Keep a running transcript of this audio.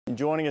And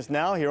joining us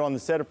now here on the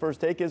set of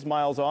First Take is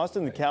Miles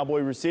Austin, the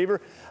Cowboy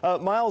receiver.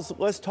 Miles,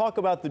 let's talk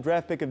about the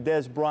draft pick of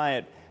Dez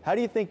Bryant. How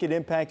do you think it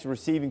impacts the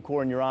receiving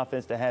core in your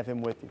offense to have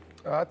him with you?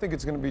 I think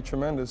it's going to be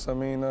tremendous. I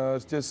mean,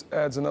 it just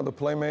adds another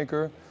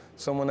playmaker,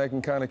 someone that can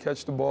kind of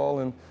catch the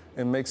ball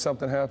and make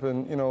something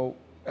happen, you know,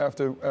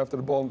 after the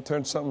ball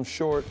turns something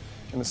short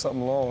into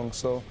something long.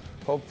 So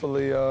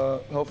hopefully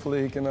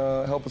he can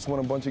help us win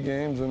a bunch of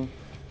games and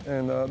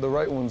the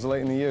right ones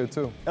late in the year,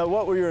 too.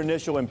 What were your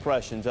initial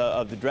impressions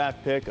of the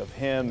draft pick, of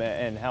him,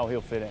 and how he'll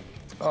fit in?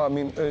 I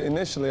mean,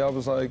 initially I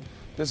was like,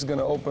 this is going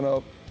to open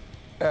up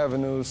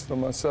avenues for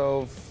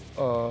myself,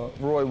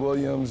 Roy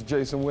Williams,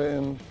 Jason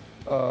Witten,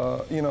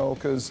 you know,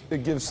 because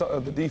it gives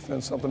the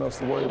defense something else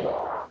to worry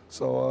about.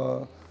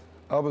 So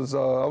I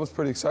was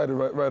pretty excited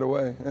right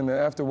away. And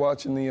after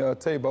watching the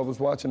tape, I was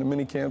watching the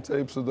mini camp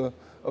tapes of the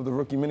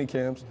rookie mini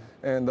camps,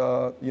 and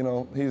you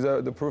know,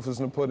 the proof is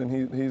in the pudding.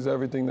 He's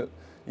everything that,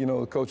 you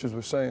know, the coaches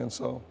were saying.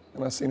 So,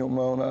 and I've seen it with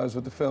my own eyes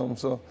with the film.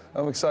 So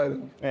I'm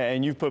excited.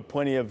 And you've put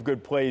plenty of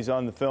good plays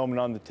on the film and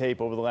on the tape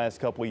over the last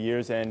couple of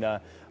years. And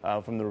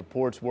from the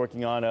reports,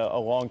 working on a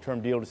long-term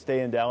deal to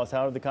stay in Dallas.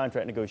 How are the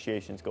contract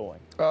negotiations going?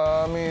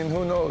 I mean,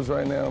 who knows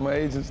right now? My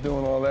agent's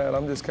doing all that.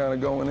 I'm just kind of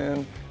going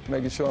in,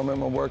 making sure I'm at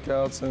my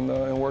workouts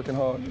and working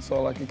hard. That's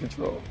all I can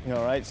control.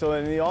 All right. So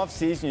in the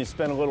off-season, you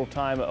spend a little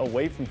time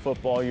away from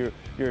football.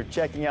 You're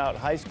checking out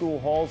high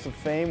school halls of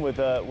fame with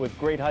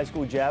great high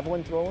school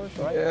javelin throwers,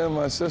 right? Yeah,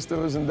 my sister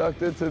was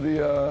inducted to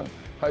the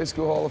High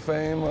School Hall of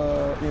Fame,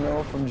 you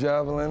know, from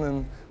javelin,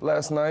 and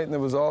last night, and it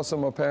was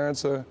awesome. My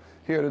parents are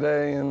here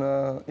today, and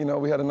you know,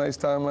 we had a nice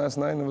time last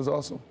night, and it was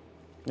awesome.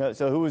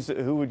 So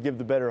who would give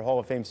the better Hall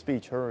of Fame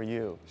speech, her or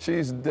you?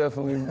 She's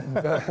definitely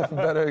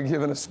better at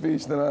giving a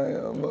speech than I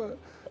am, but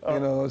you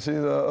know, she's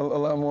a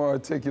lot more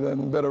articulate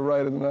and better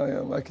writer than I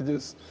am.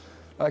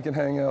 I can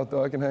hang out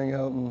though. I can hang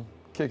out and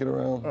kick it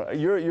around.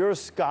 You're a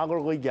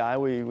scholarly guy.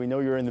 We know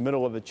you're in the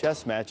middle of a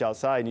chess match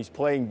outside, and he's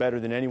playing better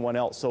than anyone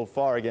else so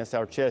far against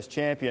our chess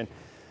champion.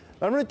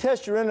 I'm going to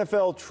test your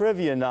NFL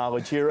trivia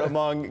knowledge here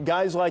among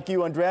guys like you,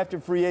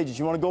 undrafted free agents.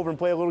 You want to go over and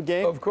play a little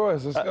game? Of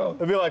course, let's go.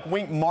 It'll be like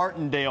Wink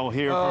Martindale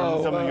here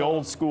for some of the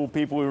old school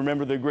people who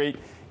remember the great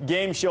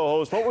game show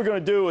host. What we're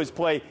going to do is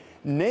play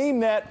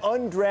Name That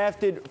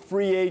Undrafted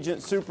Free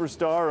Agent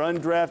Superstar, or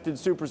Undrafted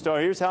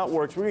Superstar. Here's how it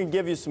works. We're going to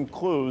give you some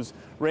clues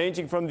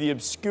ranging from the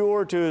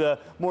obscure to the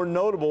more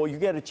notable. You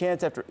get a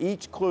chance after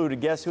each clue to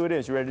guess who it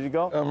is. You ready to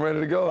go? I'm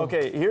ready to go.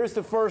 Okay, here's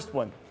the first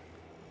one.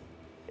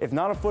 If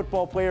not a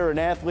football player or an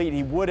athlete,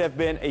 he would have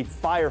been a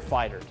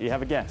firefighter. Do you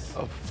have a guess?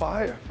 A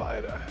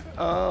firefighter?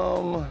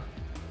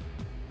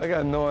 I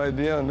got no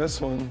idea on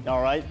this one.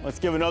 All right, let's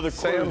give another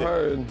clue. Sam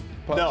Hurd,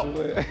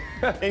 possibly.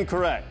 No,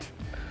 incorrect.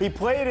 He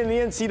played in the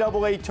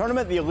NCAA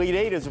tournament, the Elite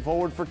Eight, as a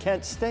forward for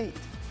Kent State.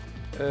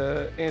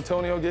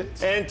 Antonio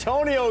Gates?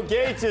 Antonio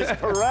Gates is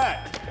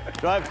correct.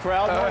 Do I have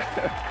crowd noise?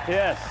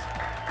 Yes.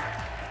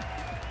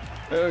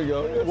 There we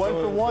go. Yes, 1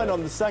 for 1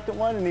 on the second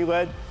one, and he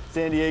led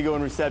San Diego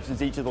in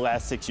receptions each of the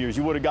last 6 years.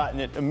 You would have gotten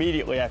it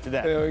immediately after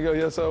that. There we go.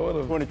 Yes, I would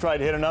have. Want to try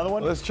to hit another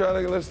one? Let's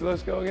try to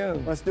let's go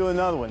again. Let's do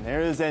another one.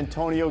 There is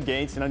Antonio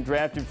Gates, an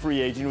undrafted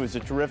free agent who was a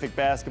terrific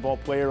basketball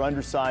player,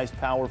 undersized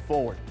power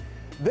forward.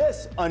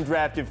 This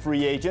undrafted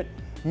free agent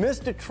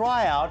missed a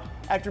tryout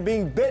after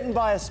being bitten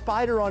by a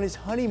spider on his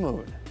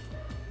honeymoon.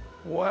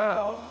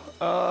 Wow.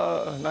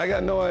 I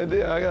got no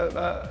idea. I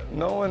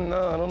don't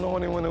know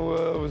anyone who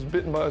was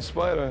bitten by a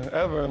spider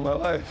ever in my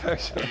life,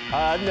 actually.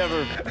 I've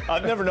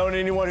never known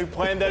anyone who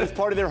planned that as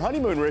part of their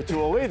honeymoon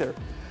ritual either.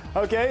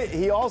 Okay,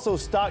 he also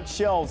stocked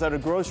shelves at a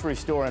grocery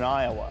store in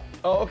Iowa.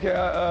 Oh,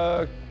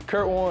 okay.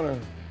 Kurt Warner.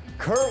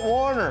 Kurt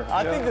Warner.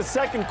 I think the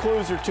second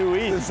clues are too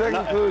easy. The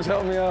second clues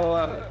helped me out a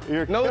lot.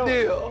 No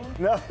deal.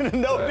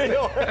 No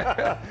deal.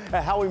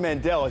 Howie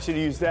Mandel. I should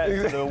have used that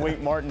for the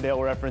Wink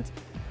Martindale reference.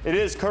 It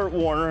is Kurt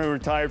Warner, who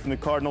retired from the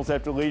Cardinals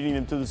after leading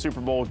them to the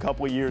Super Bowl a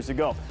couple of years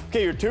ago.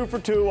 Okay, you're 2 for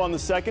 2 on the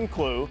second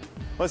clue.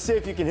 Let's see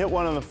if you can hit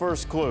one on the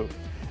first clue.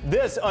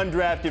 This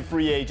undrafted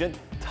free agent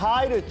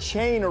tied a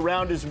chain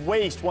around his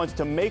waist once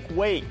to make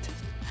weight.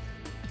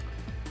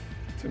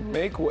 To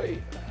make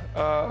weight?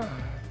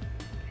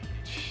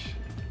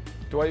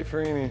 Dwight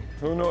Freeney.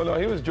 Who knows? No,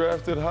 he was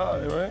drafted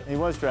high, right? He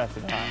was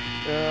drafted high.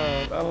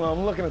 Yeah, I don't know.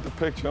 I'm looking at the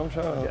picture. I'm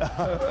trying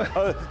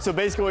to. So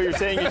basically what you're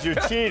saying is you're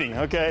cheating,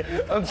 okay?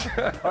 All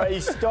right, he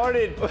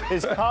started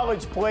his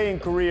college playing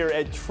career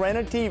at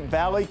Trinity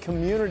Valley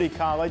Community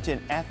College in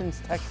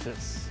Athens,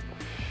 Texas.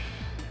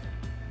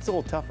 It's a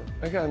little tougher.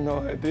 I got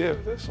no idea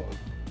of this one.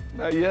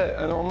 Not yet.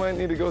 I might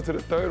need to go to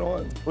the third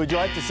one. Would you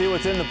like to see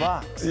what's in the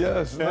box?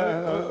 Yes.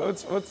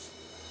 What's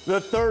the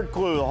third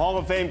clue? The Hall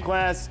of Fame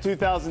class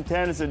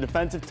 2010 is a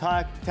defensive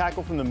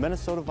tackle from the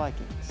Minnesota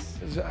Vikings.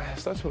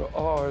 Starts with an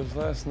R, his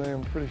last name,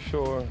 I'm pretty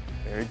sure.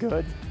 Very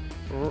good.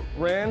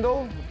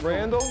 Randall?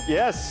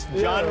 Yes,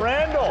 John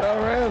Randall.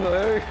 John Randall,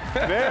 there you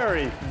go.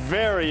 Very,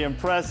 very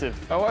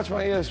impressive. I watch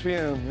my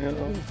ESPN, you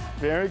know.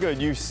 Very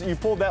good. You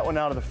pulled that one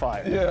out of the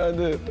fire. Yeah, I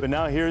did. But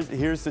now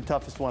here's the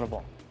toughest one of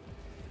all.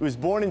 He was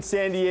born in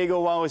San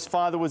Diego while his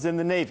father was in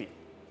the Navy.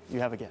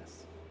 You have a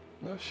guess?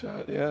 No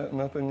shot yet.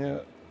 Nothing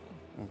yet.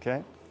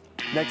 Okay.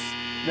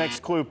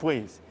 Next clue,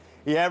 please.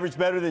 He averaged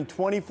better than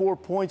 24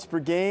 points per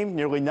game,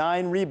 nearly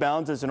 9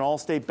 rebounds as an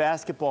all-state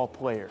basketball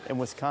player in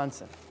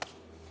Wisconsin.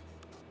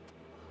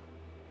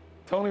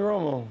 Tony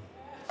Romo.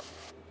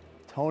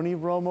 Tony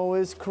Romo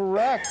is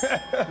correct.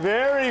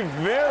 Very,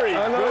 very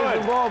I know good.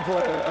 he's a ball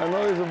player. I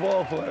know he's a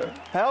ball player.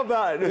 How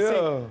about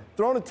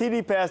throwing a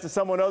TD pass to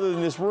someone other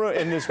than this room?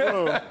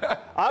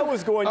 I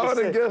was going to I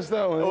would have guessed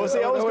that one. Well,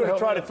 see, I was going to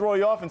try to throw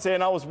you off and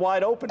saying I was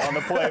wide open on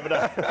the play,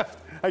 but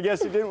I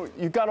guess you didn't.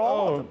 You got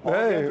all of them.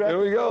 Hey, there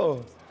we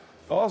go.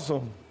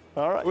 Awesome.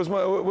 All right. Where's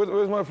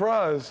my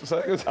prize?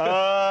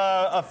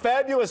 A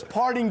fabulous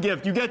parting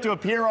gift. You get to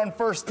appear on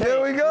First Take.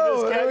 There we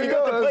go. You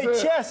get to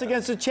play chess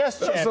against a chess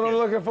champion. That's what I'm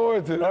looking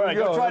forward to. All right,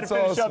 go try to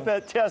finish up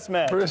that chess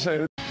match.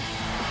 Appreciate it.